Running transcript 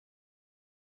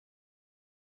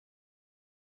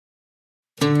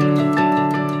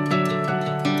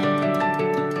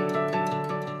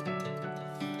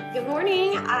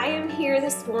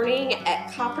this morning at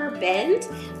Copper Bend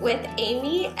with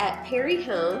Amy at Perry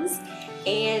Homes,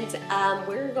 and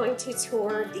we're going to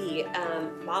tour the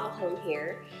model home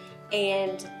here.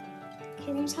 And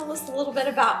can you tell us a little bit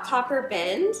about Copper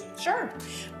Bend? Sure.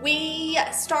 We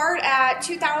start at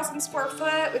 2,000 square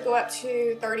foot. We go up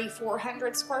to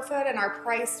 3,400 square foot, and our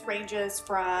price ranges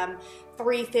from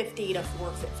 $350 to $450.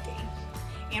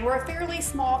 And we're a fairly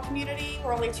small community.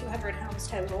 We're only 200 homes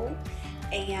total,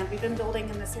 and we've been building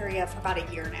in this area for about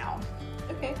a year now.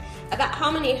 Okay. About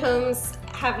how many homes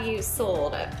have you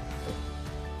sold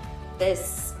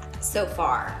this so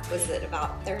far? Was it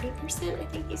about 30%, I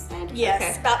think you said? Yes,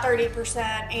 okay. About 30%,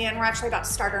 and we're actually about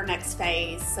to start our next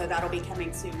phase, so that'll be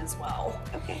coming soon as well.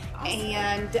 Okay, awesome.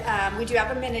 And we do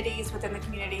have amenities within the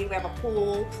community. We have a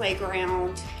pool,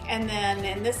 playground, and then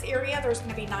in this area there's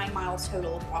going to be 9 miles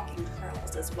total of walking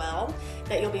trails as well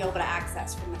that you'll be able to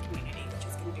access from the community, which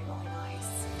is going to be really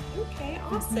nice. Okay,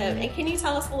 awesome. And can you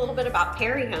tell us a little bit about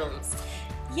Perry Homes?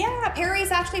 Yeah,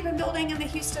 Perry's actually been building in the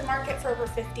Houston market for over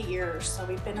 50 years. So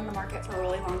we've been in the market for a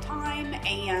really long time,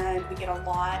 and we get a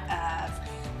lot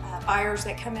of buyers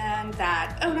that come in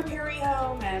that own a Perry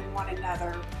home and want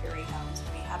another Perry home. So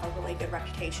we have a really good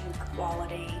reputation for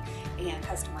quality and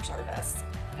customer service.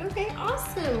 Okay,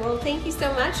 awesome. Well, thank you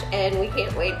so much, and we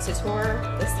can't wait to tour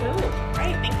this home.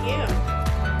 Great, thank you.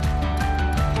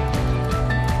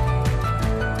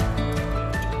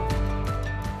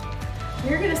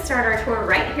 We're going to start our tour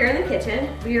right here in the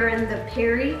kitchen. We are in the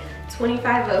Perry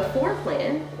 2504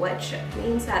 plan, which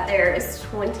means that there is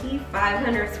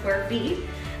 2,500 square feet.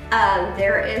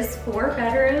 There is 4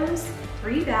 bedrooms,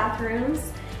 3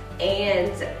 bathrooms,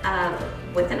 and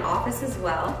with an office as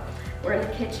well. We're in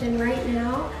the kitchen right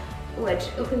now, which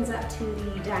opens up to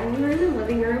the dining room and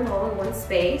living room all in one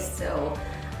space. So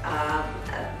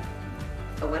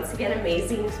once again,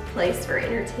 amazing place for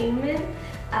entertainment.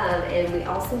 And we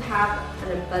also have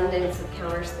an abundance of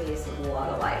counter space with a lot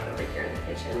of light over here in the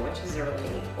kitchen, which is a really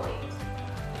neat point.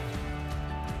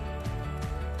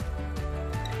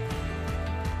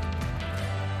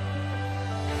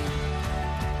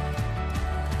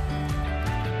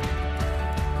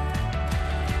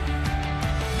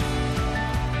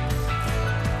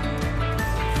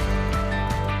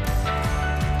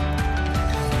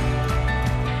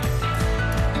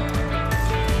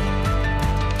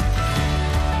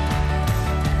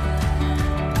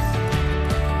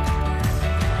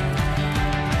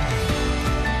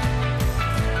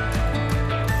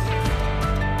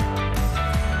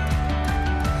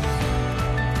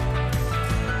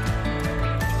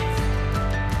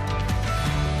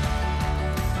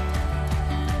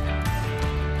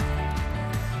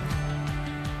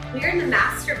 We're in the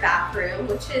master bathroom,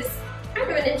 which is kind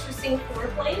of an interesting floor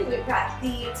plan. We've got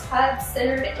the tub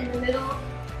centered in the middle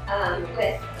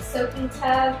with a soaking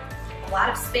tub, a lot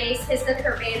of space, his and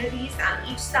her vanities on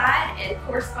each side, and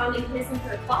corresponding his and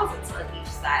her closets on each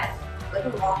side with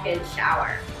a walk-in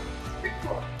shower. Pretty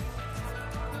cool.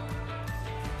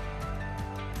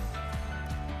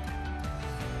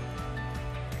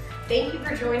 Thank you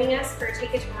for joining us for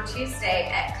Take a Tour Tuesday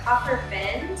at Copper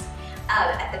Bend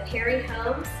at the Perry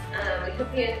Homes. We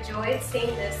hope you enjoyed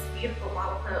seeing this beautiful